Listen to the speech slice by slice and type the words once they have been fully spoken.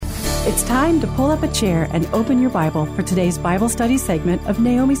It's time to pull up a chair and open your Bible for today's Bible study segment of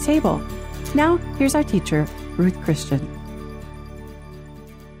Naomi's Table. Now, here's our teacher, Ruth Christian.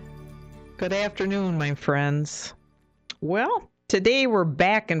 Good afternoon, my friends. Well, today we're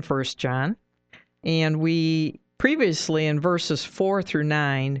back in 1 John, and we previously in verses 4 through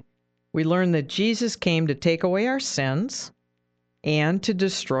 9, we learned that Jesus came to take away our sins and to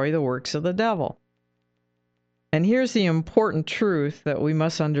destroy the works of the devil. And here's the important truth that we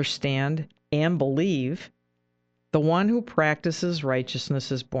must understand and believe. The one who practices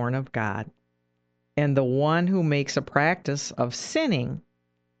righteousness is born of God, and the one who makes a practice of sinning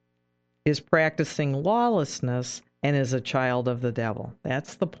is practicing lawlessness and is a child of the devil.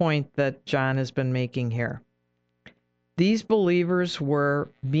 That's the point that John has been making here. These believers were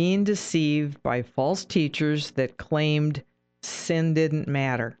being deceived by false teachers that claimed sin didn't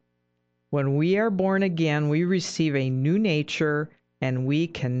matter. When we are born again, we receive a new nature, and we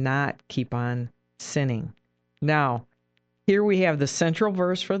cannot keep on sinning. Now, here we have the central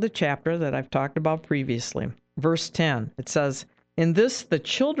verse for the chapter that I've talked about previously. Verse 10, it says, "In this the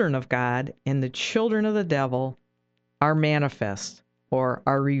children of God and the children of the devil are manifest," or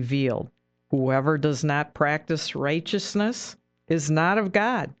are revealed. "Whoever does not practice righteousness is not of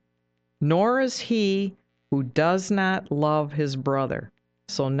God, nor is he who does not love his brother."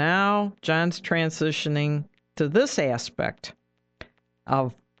 So now John's transitioning to this aspect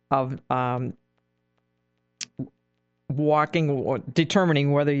of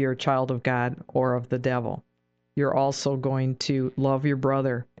determining whether you're a child of God or of the devil. You're also going to love your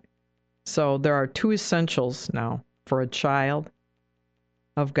brother. So there are two essentials now for a child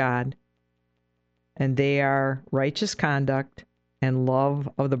of God, and they are righteous conduct and love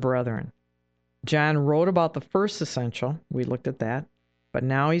of the brethren. John wrote about the first essential. We looked at that. But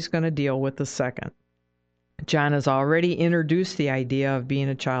now he's going to deal with the second. John has already introduced the idea of being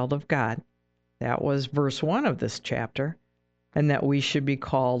a child of God. That was verse 1 of this chapter, and that we should be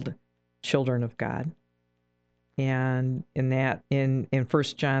called children of God. And in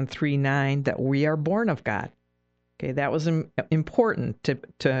 1 John 3:9, that we are born of God. Okay, that was important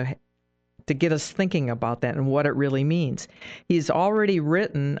to get us thinking about that and what it really means. He's already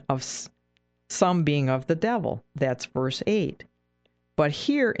written of some being of the devil. That's verse 8. But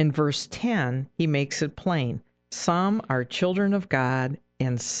here in verse 10, he makes it plain. Some are children of God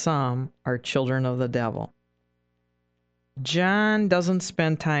and some are children of the devil. John doesn't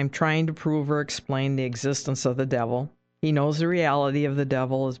spend time trying to prove or explain the existence of the devil. He knows the reality of the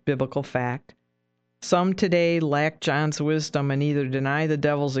devil is biblical fact. Some today lack John's wisdom and either deny the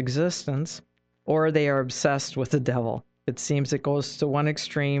devil's existence or they are obsessed with the devil. It seems it goes to one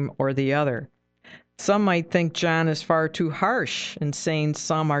extreme or the other. Some might think John is far too harsh in saying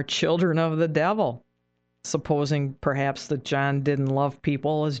some are children of the devil, supposing perhaps that John didn't love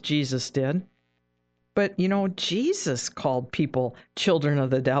people as Jesus did. But, Jesus called people children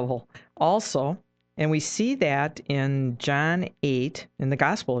of the devil also, and we see that in John 8, in the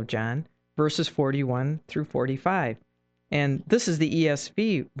Gospel of John, verses 41 through 45. And this is the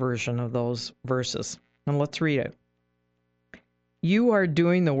ESV version of those verses. And let's read it. "You are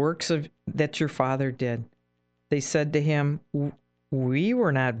doing the works that your father did." They said to him, "We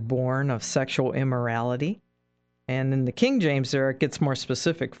were not born of sexual immorality." And in the King James there, it gets more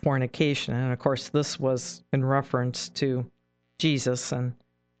specific, fornication. And of course, this was in reference to Jesus and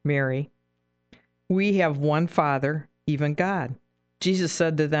Mary. "We have one Father, even God." Jesus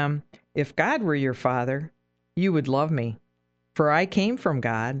said to them, "If God were your Father, you would love me. For I came from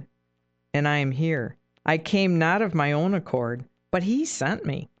God, and I am here. I came not of my own accord, but he sent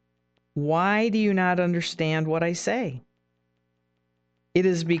me. Why do you not understand what I say? It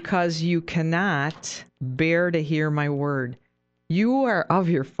is because you cannot bear to hear my word. You are of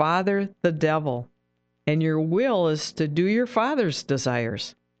your father, the devil, and your will is to do your father's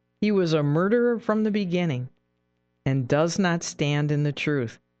desires. He was a murderer from the beginning and does not stand in the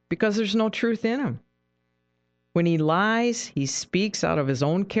truth, because there's no truth in him. When he lies, he speaks out of his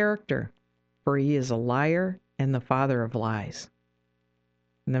own character, for he is a liar and the father of lies."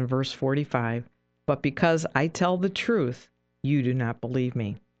 And then verse 45, "But because I tell the truth, you do not believe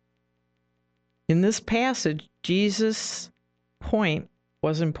me." In this passage, Jesus' point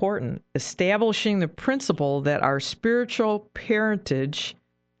was important, establishing the principle that our spiritual parentage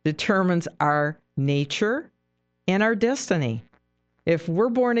determines our nature and our destiny. If we're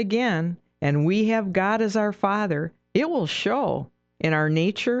born again and we have God as our Father, it will show in our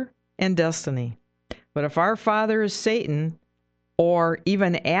nature and destiny. But if our father is Satan, or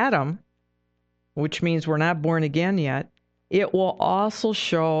even Adam, which means we're not born again yet, it will also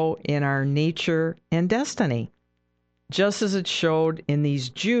show in our nature and destiny. just as it showed in these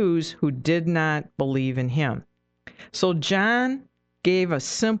Jews who did not believe in him. So John gave a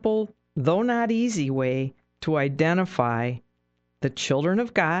simple, though not easy way to identify the children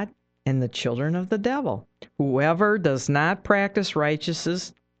of God and the children of the devil. Whoever does not practice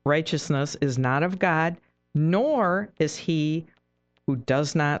righteousness is not of God, nor is he who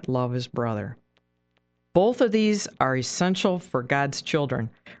does not love his brother. Both of these are essential for God's children.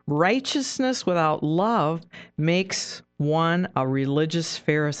 Righteousness without love makes one a religious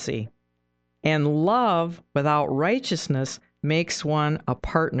Pharisee, and love without righteousness makes one a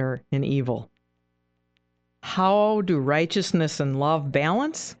partner in evil. How do righteousness and love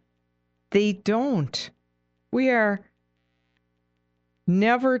balance? They don't. We are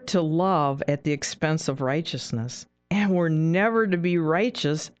never to love at the expense of righteousness, and we're never to be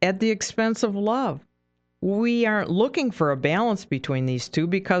righteous at the expense of love. We aren't looking for a balance between these two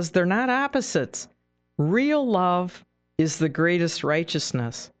because they're not opposites. Real love is the greatest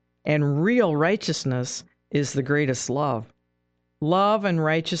righteousness, and real righteousness is the greatest love. Love and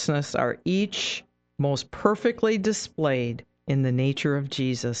righteousness are each most perfectly displayed in the nature of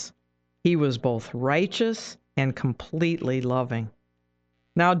Jesus. He was both righteous and completely loving.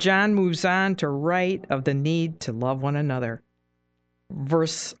 Now John moves on to write of the need to love one another.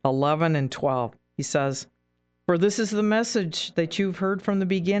 Verse 11 and 12, he says, "For this is the message that you've heard from the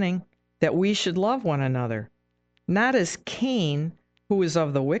beginning, that we should love one another. Not as Cain, who was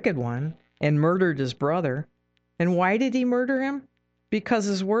of the wicked one, and murdered his brother. And why did he murder him? Because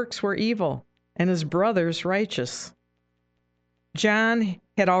his works were evil, and his brother's righteous." John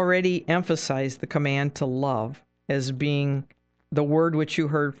had already emphasized the command to love as being the word which you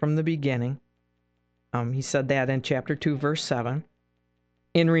heard from the beginning. He said that in chapter 2, verse 7.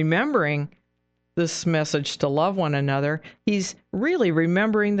 In remembering this message to love one another, he's really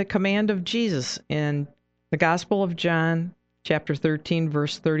remembering the command of Jesus in the Gospel of John, chapter 13,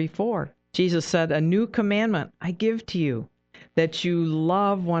 verse 34. Jesus said, "A new commandment I give to you, that you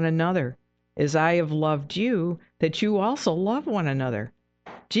love one another, as I have loved you, that you also love one another."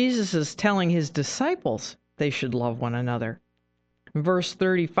 Jesus is telling his disciples they should love one another. In verse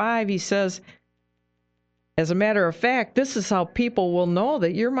 35, he says, "As a matter of fact, this is how people will know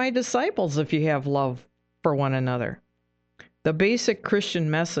that you're my disciples, if you have love for one another." The basic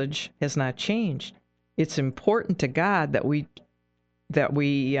Christian message has not changed. It's important to God that we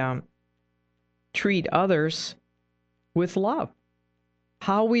treat others with love.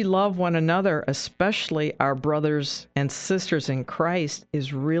 How we love one another, especially our brothers and sisters in Christ,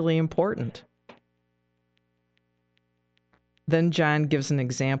 is really important. Then John gives an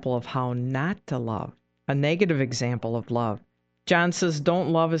example of how not to love, a negative example of love. John says,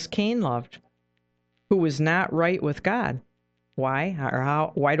 "Don't love as Cain loved, who was not right with God." Why?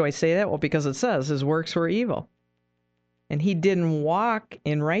 Why do I say that? Well, because it says his works were evil. And he didn't walk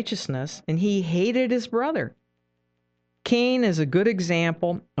in righteousness, and he hated his brother. Cain is a good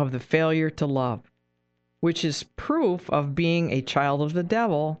example of the failure to love, which is proof of being a child of the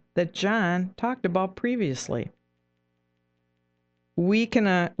devil that John talked about previously. We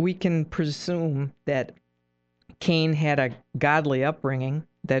can presume that Cain had a godly upbringing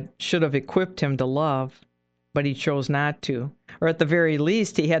that should have equipped him to love, but he chose not to. Or at the very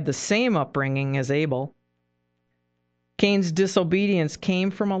least, he had the same upbringing as Abel. Cain's disobedience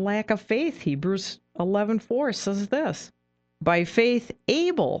came from a lack of faith. Hebrews 11:4 says this, "By faith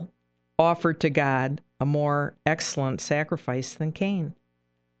Abel offered to God a more excellent sacrifice than Cain,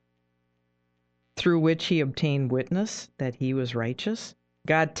 through which he obtained witness that he was righteous,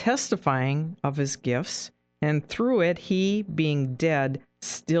 God testifying of his gifts, and through it he, being dead,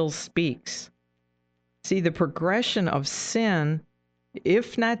 still speaks." See, the progression of sin,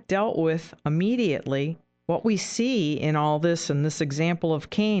 if not dealt with immediately, what we see in all this, in this example of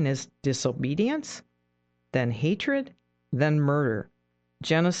Cain, is disobedience, then hatred, then murder.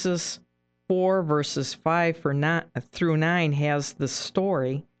 Genesis 4, verses 5 through 9 has the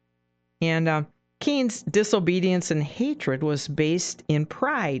story. And Cain's disobedience and hatred was based in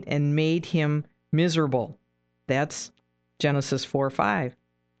pride and made him miserable. That's Genesis 4:5.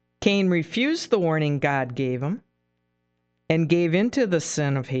 Cain refused the warning God gave him and gave into the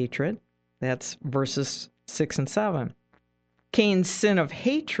sin of hatred. That's verses 6 and 7. Cain's sin of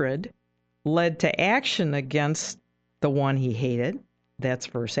hatred led to action against the one he hated. That's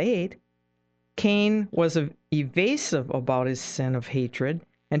verse 8. Cain was evasive about his sin of hatred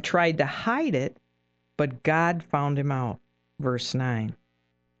and tried to hide it, but God found him out. Verse 9.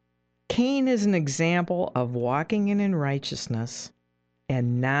 Cain is an example of walking in righteousness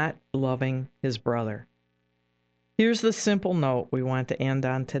and not loving his brother. Here's the simple note we want to end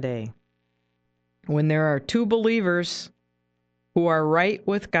on today. When there are two believers who are right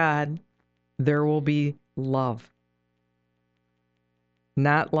with God, there will be love.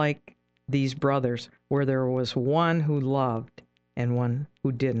 Not like these brothers, where there was one who loved and one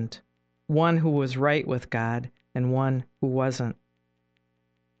who didn't. One who was right with God and one who wasn't.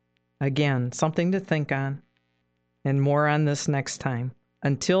 Again, something to think on, and more on this next time.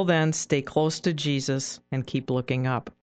 Until then, stay close to Jesus and keep looking up.